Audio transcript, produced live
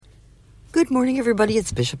Good morning, everybody.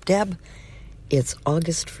 It's Bishop Deb. It's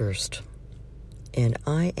August 1st, and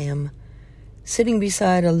I am sitting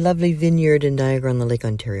beside a lovely vineyard in Niagara-on-the-Lake,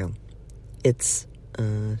 Ontario. It's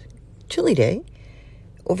a chilly day,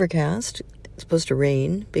 overcast. It's supposed to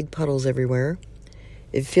rain, big puddles everywhere.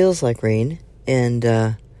 It feels like rain, and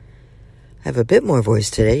I have a bit more voice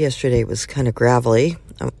today. Yesterday it was kind of gravelly.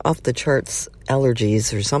 I'm off the charts,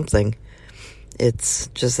 allergies or something. It's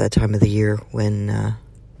just that time of the year when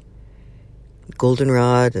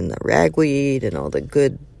goldenrod and the ragweed and all the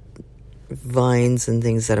good vines and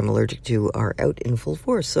things that I'm allergic to are out in full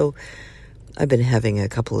force. So I've been having a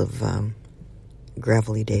couple of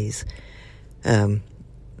gravelly days. Anyway,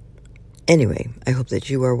 I hope that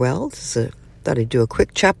you are well. Thought I'd do a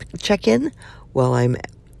quick check-in while I'm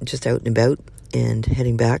just out and about and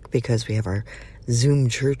heading back because we have our Zoom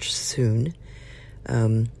church soon.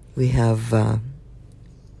 We have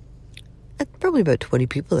probably about 20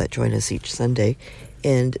 people that join us each Sunday,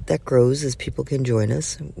 and that grows as people can join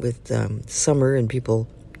us with summer and people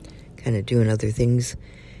kind of doing other things.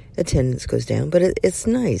 Attendance goes down, but it's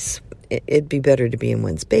nice. It'd be better to be in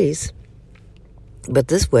one space, but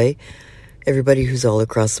this way everybody who's all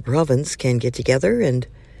across the province can get together and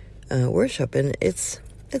worship, and it's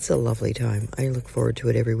a lovely time. I look forward to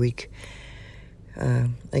it every week.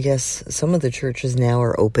 I guess some of the churches now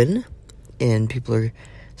are open, and people are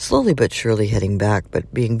slowly but surely heading back,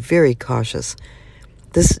 but being very cautious.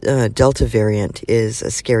 This Delta variant is a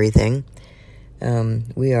scary thing.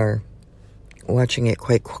 We are watching it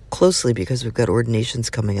quite closely because we've got ordinations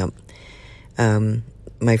coming up.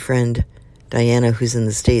 My friend Diana, who's in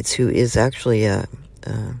the States, who is actually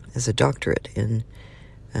has a doctorate in,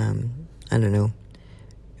 I don't know,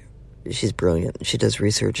 she's brilliant. She does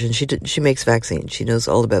research, and she makes vaccines. She knows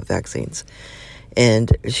all about vaccines.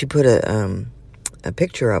 And she put a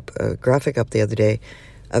picture up, a graphic up the other day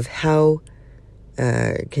of how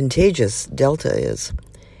contagious Delta is.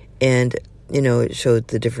 And, it showed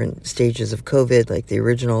the different stages of COVID, like the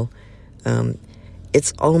original.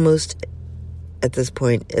 It's almost, at this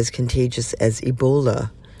point, as contagious as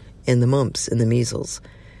Ebola and the mumps and the measles.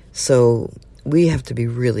 So we have to be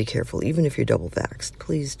really careful, even if you're double vaxxed.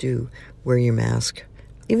 Please do wear your mask,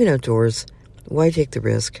 even outdoors. Why take the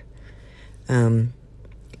risk?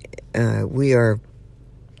 We are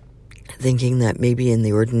thinking that maybe in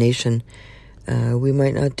the ordination we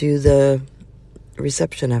might not do the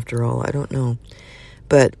reception after all. I don't know.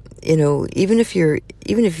 But, even if you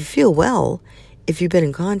feel well, if you've been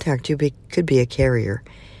in contact, could be a carrier.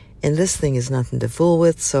 And this thing is nothing to fool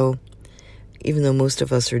with, so even though most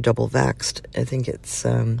of us are double vaxxed, I think it's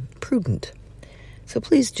prudent. So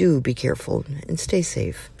please do be careful and stay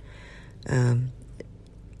safe.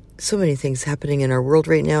 So many things happening in our world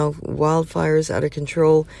right now. Wildfires out of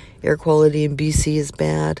control. Air quality in BC is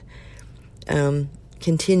bad. I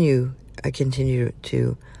continue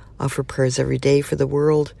to offer prayers every day for the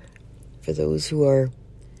world, for those who are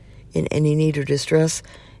in any need or distress.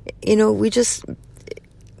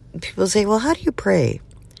 People say, well, how do you pray?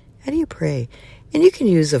 How do you pray? And you can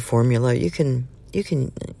use a formula. You can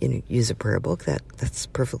use a prayer book. That's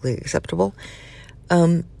perfectly acceptable.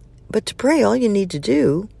 But to pray, all you need to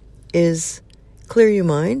do is clear your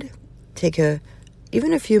mind, take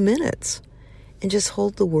even a few minutes, and just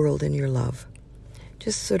hold the world in your love.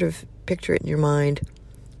 Just sort of picture it in your mind,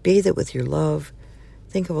 bathe it with your love,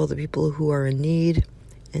 think of all the people who are in need,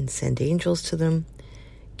 and send angels to them.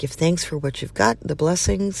 Give thanks for what you've got, the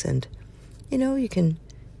blessings, and you can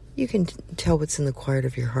tell what's in the quiet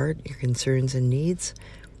of your heart, your concerns and needs,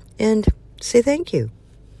 and say thank you.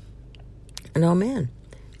 And amen.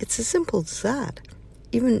 It's as simple as that.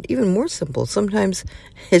 Even more simple. Sometimes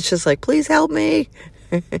it's just like, please help me.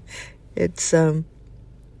 It's I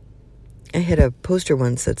had a poster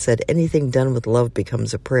once that said, anything done with love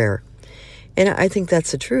becomes a prayer. And I think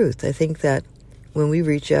that's the truth. I think that when we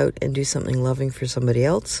reach out and do something loving for somebody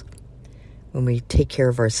else, when we take care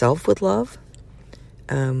of ourselves with love,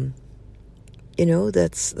 that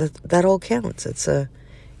all counts. It's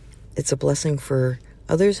a blessing for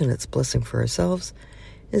others, and it's a blessing for ourselves.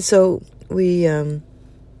 And so there's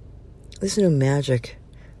no magic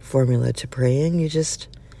formula to praying. You just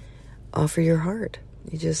offer your heart.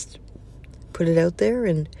 You just put it out there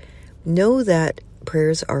and know that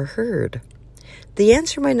prayers are heard. The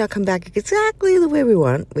answer might not come back exactly the way we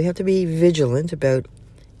want. We have to be vigilant about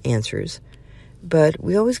answers. But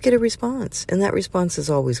we always get a response, and that response is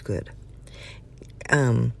always good.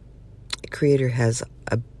 Creator has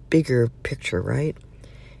a bigger picture, right?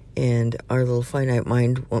 And our little finite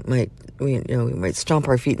mind we might stomp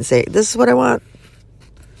our feet and say, this is what I want.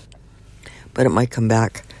 But it might come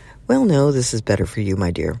back, well, no, this is better for you,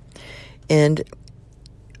 my dear. And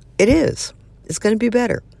it is. It's going to be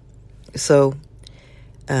better. So,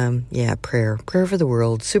 prayer for the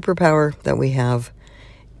world, superpower that we have.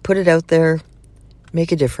 Put it out there,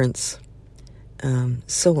 make a difference.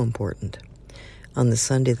 So important on the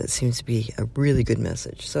Sunday. That seems to be a really good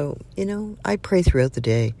message. So, I pray throughout the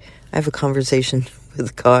day. I have a conversation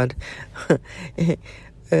with God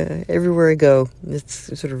everywhere I go.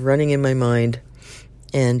 It's sort of running in my mind.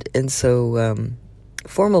 And so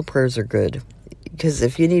formal prayers are good, because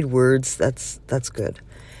if you need words, that's good.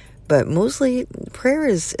 But mostly prayer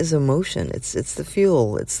is emotion. It's the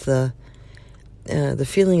fuel. It's the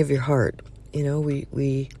feeling of your heart.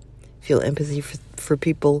 We feel empathy for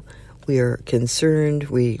people. We are concerned.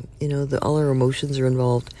 All our emotions are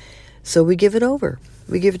involved. So we give it over.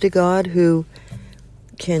 We give it to God, who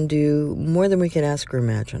can do more than we can ask or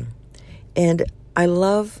imagine. And I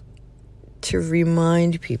love to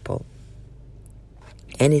remind people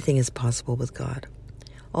anything is possible with God.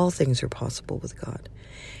 All things are possible with God.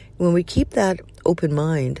 When we keep that open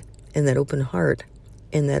mind and that open heart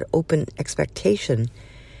and that open expectation,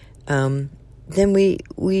 then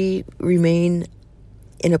we remain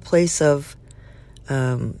in a place of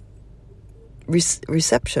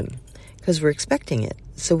reception, because we're expecting it.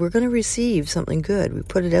 So we're going to receive something good. We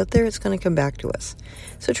put it out there, it's going to come back to us.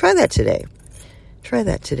 So try that today.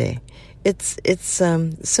 It's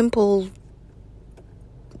simple,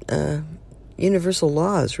 universal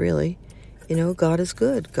laws, really. God is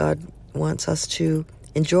good. God wants us to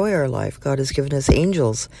enjoy our life. God has given us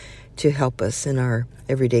angels to help us in our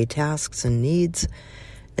everyday tasks and needs.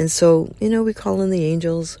 And so, we call in the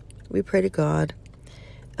angels. We pray to God.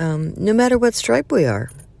 No matter what stripe we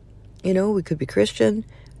are. We could be Christian,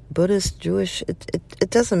 Buddhist, Jewish. It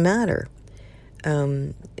doesn't matter.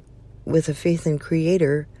 With a faith in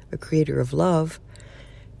Creator, a creator of love,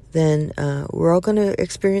 then we're all going to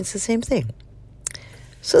experience the same thing.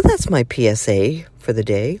 So that's my PSA for the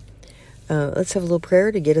day. Let's have a little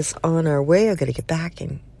prayer to get us on our way. I've got to get back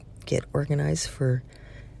and get organized for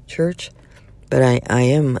church. But I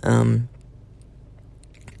am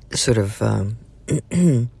sort of...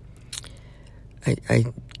 I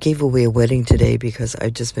gave away a wedding today because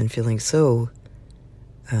I've just been feeling so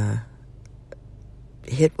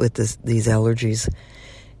hit with these allergies.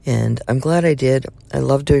 And I'm glad I did. I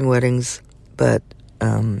love doing weddings, but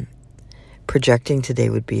projecting today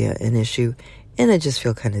would be an issue. And I just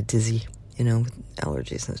feel kind of dizzy, with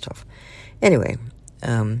allergies and stuff. Anyway,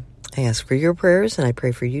 I ask for your prayers, and I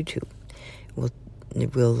pray for you too. We'll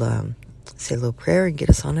say a little prayer and get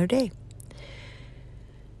us on our day.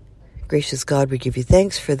 Gracious God, we give you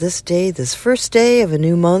thanks for this day, this first day of a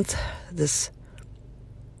new month, this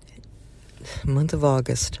month of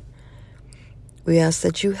August. We ask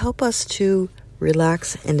that you help us to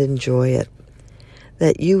relax and enjoy it,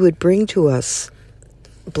 that you would bring to us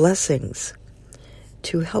blessings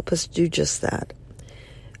to help us do just that.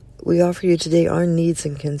 We offer you today our needs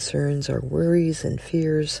and concerns, our worries and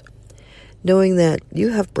fears, knowing that you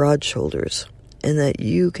have broad shoulders and that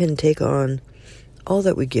you can take on all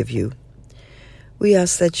that we give you. We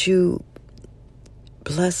ask that you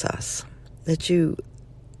bless us, that you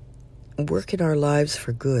work in our lives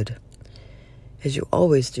for good, as you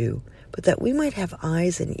always do, but that we might have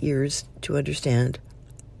eyes and ears to understand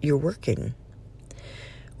your working.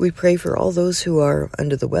 We pray for all those who are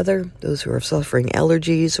under the weather, those who are suffering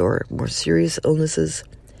allergies or more serious illnesses.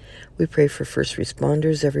 We pray for first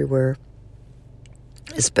responders everywhere.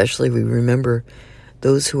 Especially we remember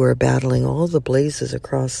those who are battling all the blazes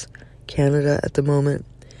across Canada at the moment,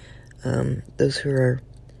 those who are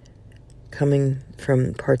coming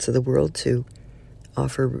from parts of the world to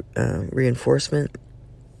offer reinforcement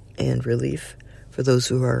and relief for those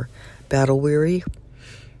who are battle weary.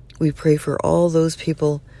 We pray for all those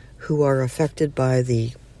people who are affected by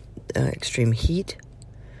the extreme heat,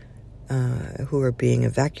 who are being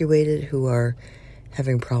evacuated, who are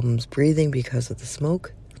having problems breathing because of the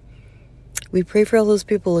smoke. We pray for all those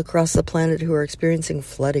people across the planet who are experiencing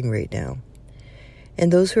flooding right now,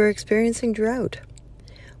 and those who are experiencing drought.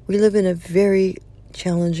 We live in a very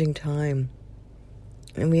challenging time,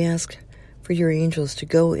 and we ask for your angels to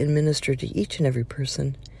go and minister to each and every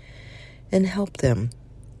person and help them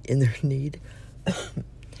in their need.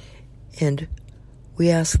 And we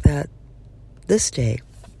ask that this day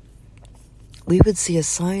we would see a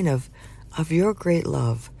sign of your great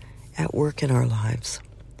love at work in our lives.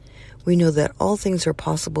 We know that all things are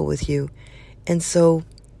possible with you, and so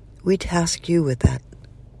we task you with that,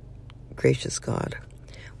 gracious God.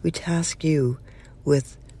 We task you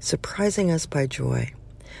with surprising us by joy,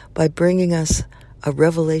 by bringing us a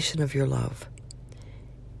revelation of your love.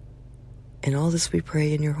 And all this we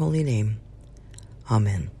pray in your holy name.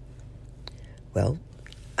 Amen. Well,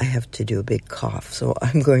 I have to do a big cough, so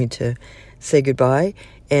I'm going to say goodbye,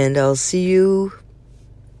 and I'll see you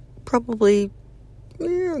probably,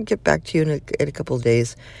 I'll get back to you in a couple of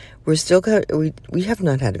days. We're still we have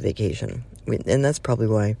not had a vacation, and that's probably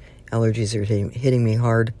why allergies are hitting me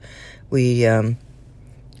hard.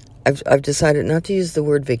 I've decided not to use the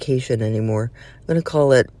word vacation anymore. I'm going to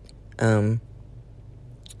call it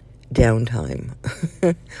downtime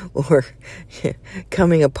or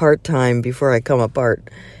coming apart time before I come apart.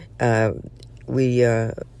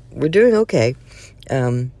 We're doing okay.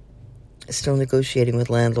 Still negotiating with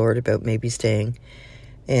landlord about maybe staying,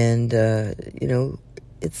 and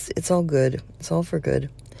it's all good. It's all for good,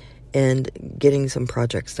 and getting some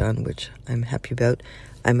projects done, which I'm happy about.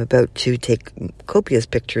 I'm about to take copious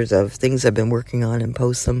pictures of things I've been working on and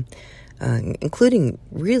post them, including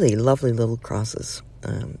really lovely little crosses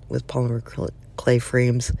with polymer clay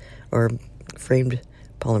frames, or framed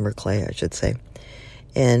polymer clay, I should say.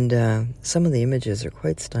 And some of the images are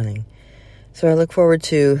quite stunning. So I look forward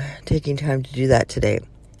to taking time to do that today,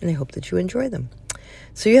 and I hope that you enjoy them.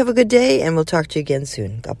 So you have a good day, and we'll talk to you again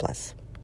soon. God bless.